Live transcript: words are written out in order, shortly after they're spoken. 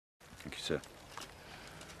Thank you, sir.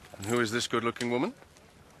 And who is this good-looking woman?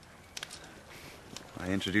 I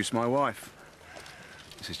introduce my wife.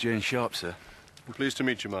 This is Jane Sharpe, sir. I'm pleased to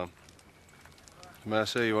meet you, ma'am. May I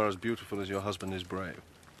say you are as beautiful as your husband is brave?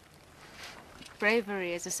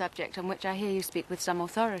 Bravery is a subject on which I hear you speak with some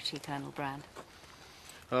authority, Colonel Brand.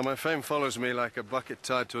 My fame follows me like a bucket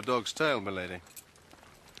tied to a dog's tail, milady.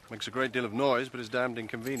 Makes a great deal of noise, but is damned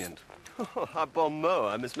inconvenient. Oh, bon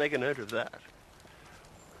mot. I must make a note of that.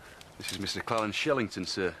 This is Mr. Clarence Shellington,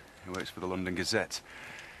 sir, who works for the London Gazette.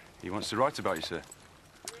 He wants to write about you, sir.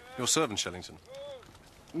 Your servant, Shellington.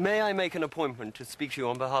 May I make an appointment to speak to you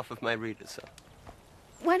on behalf of my readers, sir?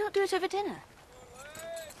 Why not do it over dinner?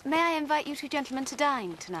 May I invite you two gentlemen to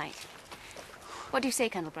dine tonight? What do you say,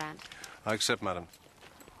 Colonel Brand? I accept, madam.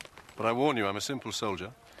 But I warn you, I'm a simple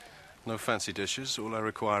soldier. No fancy dishes. All I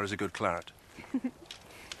require is a good claret.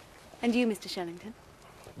 And you, Mr. Shellington?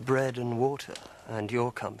 Bread and water, and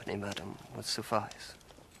your company, madam, would suffice.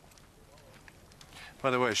 By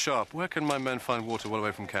the way, Sharpe, where can my men find water well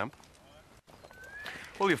away from camp?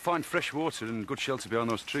 Well, you'll find fresh water and good shelter behind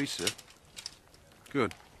those trees, sir.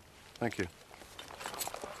 Good. Thank you.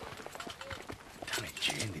 Damn it,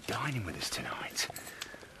 Jane, they're dining with us tonight.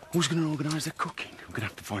 Who's going to organise the cooking? We're going to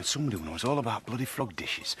have to find somebody who knows all about bloody frog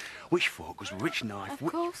dishes. Which fork goes with which knife?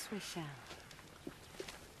 Of course we shall.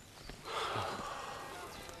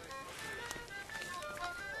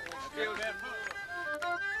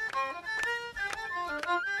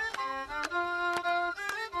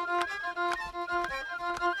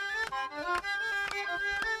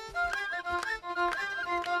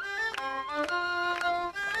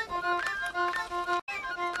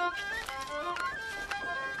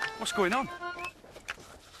 What's going on?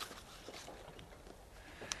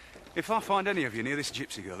 If I find any of you near this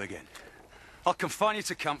gypsy girl again, I'll confine you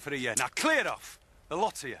to camp for a year. Now clear it off, the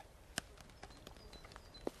lot of you.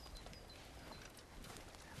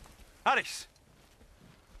 Harris!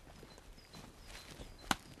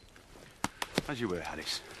 As you were,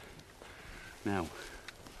 Harris. Now,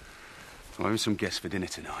 I'm having some guests for dinner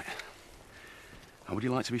tonight. How would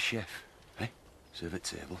you like to be chef? Eh? Serve at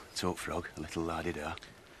table, talk frog, a little la-di-da.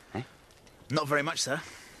 Eh? Not very much, sir.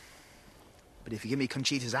 But if you give me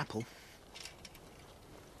Conchita's apple...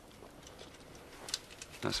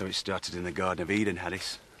 That's how it started in the Garden of Eden,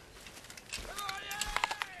 Harris.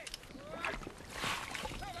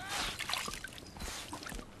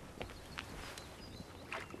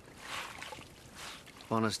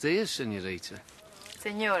 Buenos dias, señorita.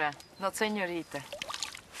 Senora, not señorita.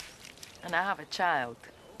 And I have a child.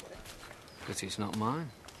 But it's not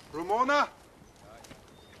mine. Ramona?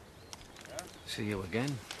 See you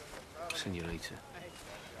again, señorita.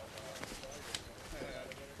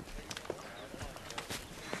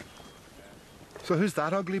 So who's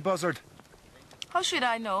that ugly buzzard? How should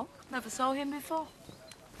I know? Never saw him before.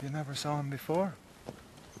 You never saw him before?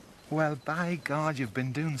 Well, by God, you've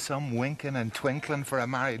been doing some winking and twinkling for a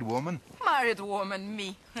married woman. Married woman,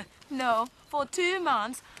 me. No, for 2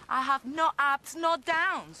 months, I have no ups, no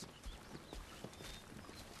downs.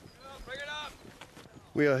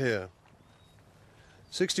 We are here.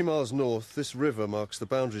 60 miles north, this river marks the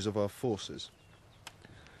boundaries of our forces.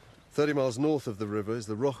 30 miles north of the river is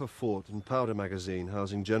the Roja Fort and powder magazine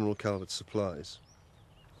housing General Calvert's supplies.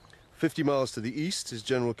 50 miles to the east is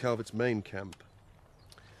General Calvert's main camp.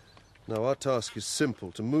 Now, our task is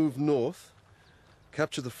simple: to move north,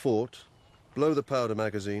 capture the fort, blow the powder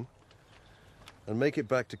magazine, and make it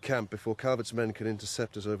back to camp before Calvert's men can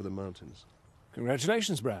intercept us over the mountains.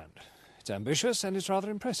 Congratulations, Brand. It's ambitious and it's rather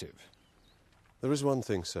impressive. There is one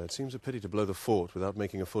thing, sir. It seems a pity to blow the fort without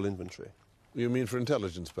making a full inventory. You mean for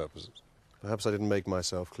intelligence purposes? Perhaps I didn't make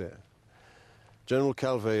myself clear. General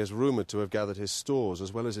Calvet is rumoured to have gathered his stores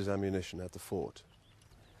as well as his ammunition at the fort.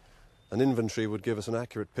 An inventory would give us an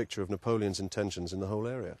accurate picture of Napoleon's intentions in the whole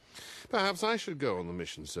area. Perhaps I should go on the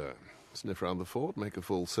mission, sir. Sniff round the fort, make a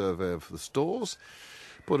full survey of the stores,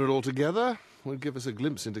 put it all together, would give us a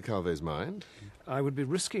glimpse into Calvet's mind. I would be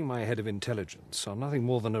risking my head of intelligence on nothing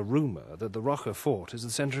more than a rumour that the Roja Fort is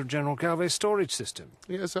the centre of General Calvet's storage system.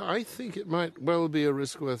 Yes, sir, I think it might well be a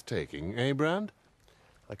risk worth taking, eh, Brand?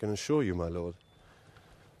 I can assure you, my lord,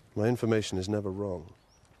 my information is never wrong.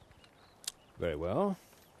 Very well.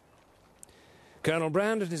 Colonel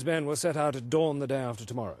Brand and his men will set out at dawn the day after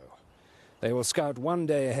tomorrow. They will scout 1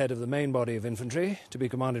 day ahead of the main body of infantry, to be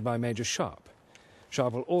commanded by Major Sharpe.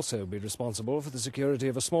 Sharpe will also be responsible for the security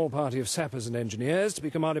of a small party of sappers and engineers, to be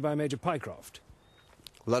commanded by Major Pycroft.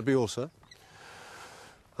 Will that be all, sir?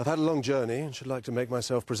 I've had a long journey and should like to make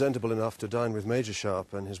myself presentable enough to dine with Major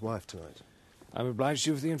Sharpe and his wife tonight. I'm obliged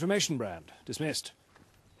to you for the information, Brand. Dismissed.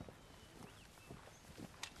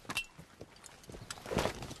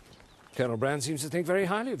 Colonel Brand seems to think very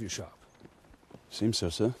highly of you, Sharpe. Seems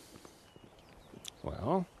so, sir.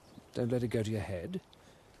 Well, don't let it go to your head.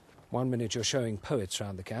 1 minute you're showing poets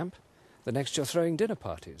round the camp, the next you're throwing dinner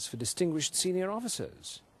parties for distinguished senior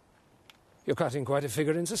officers. You're cutting quite a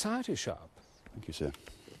figure in society, Sharpe. Thank you, sir.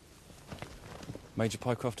 Major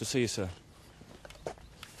Pycroft to see you, sir.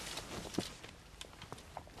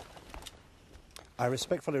 I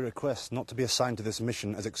respectfully request not to be assigned to this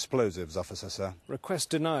mission as explosives officer, sir.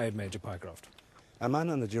 Request denied, Major Pycroft. A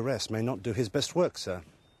man under duress may not do his best work, sir.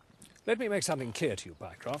 Let me make something clear to you,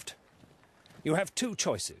 Pycroft. You have two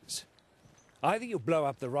choices. Either you blow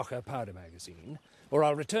up the Rocker powder magazine, or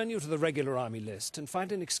I'll return you to the regular army list and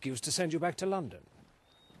find an excuse to send you back to London.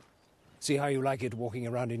 See how you like it walking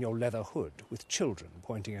around in your leather hood with children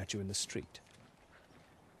pointing at you in the street.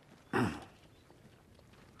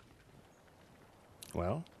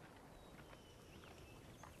 Well?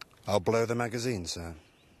 I'll blow the magazine, sir.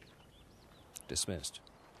 Dismissed.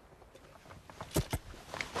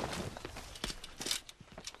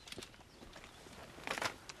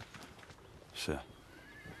 Sir.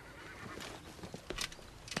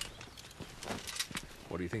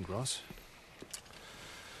 What do you think, Ross?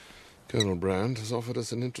 Colonel Brand has offered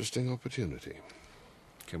us an interesting opportunity.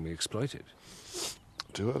 Can we exploit it?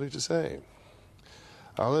 Too early to say.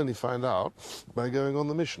 I'll only find out by going on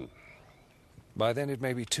the mission. By then it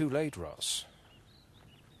may be too late, Ross.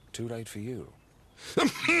 Too late for you.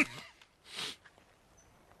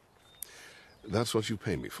 That's what you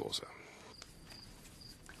pay me for, sir.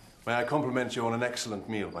 May I compliment you on an excellent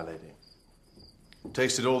meal, my lady?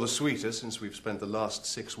 Tasted all the sweeter since we've spent the last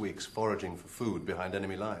 6 weeks foraging for food behind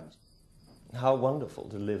enemy lines. How wonderful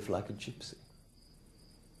to live like a gypsy.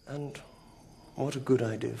 And what a good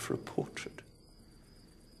idea for a portrait.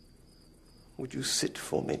 Would you sit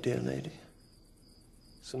for me, dear lady?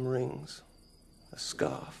 Some rings, a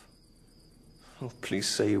scarf. Oh, please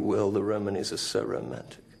say you will. The Romanies are so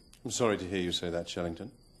romantic. I'm sorry to hear you say that,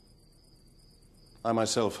 Shellington. I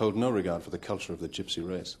myself hold no regard for the culture of the gypsy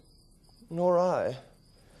race. Nor I.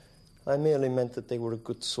 I merely meant that they were a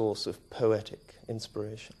good source of poetic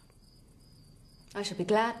inspiration. I shall be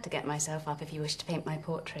glad to get myself up if you wish to paint my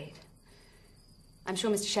portrait. I'm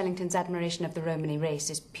sure Mr. Shellington's admiration of the Romany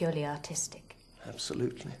race is purely artistic.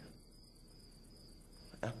 Absolutely.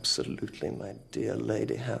 Absolutely, my dear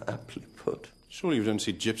lady. How aptly put. Surely you don't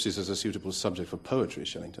see gypsies as a suitable subject for poetry,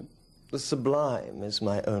 Shellington? The sublime is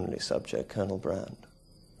my only subject, Colonel Brand.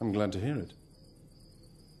 I'm glad to hear it.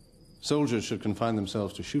 Soldiers should confine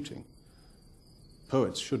themselves to shooting.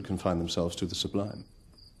 Poets should confine themselves to the sublime.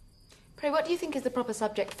 Pray, what do you think is the proper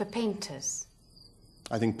subject for painters?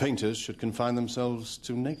 I think painters should confine themselves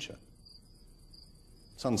to nature.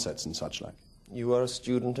 Sunsets and such like. You are a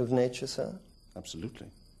student of nature, sir? Absolutely.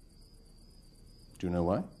 Do you know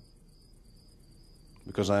why?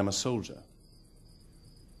 Because I am a soldier.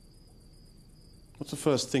 What's the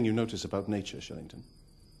first thing you notice about nature, Shellington?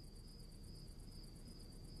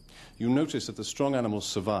 You notice that the strong animals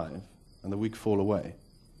survive and the weak fall away.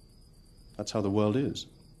 That's how the world is.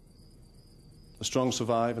 The strong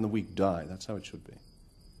survive and the weak die. That's how it should be.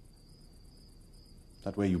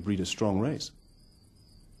 That way you breed a strong race.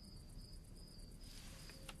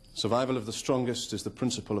 Survival of the strongest is the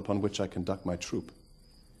principle upon which I conduct my troop.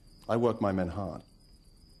 I work my men hard.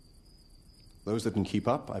 Those that can keep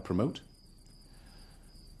up, I promote.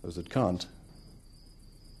 Those that can't,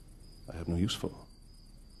 I have no use for.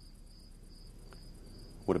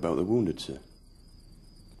 What about the wounded, sir?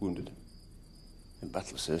 Wounded? In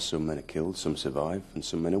battle, sir, some men are killed, some survive, and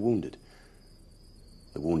some men are wounded.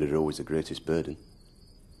 The wounded are always the greatest burden.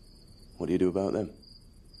 What do you do about them?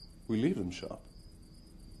 We leave them, Sharpe.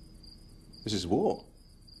 This is war.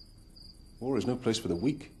 War is no place for the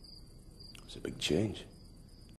weak. It's a big change.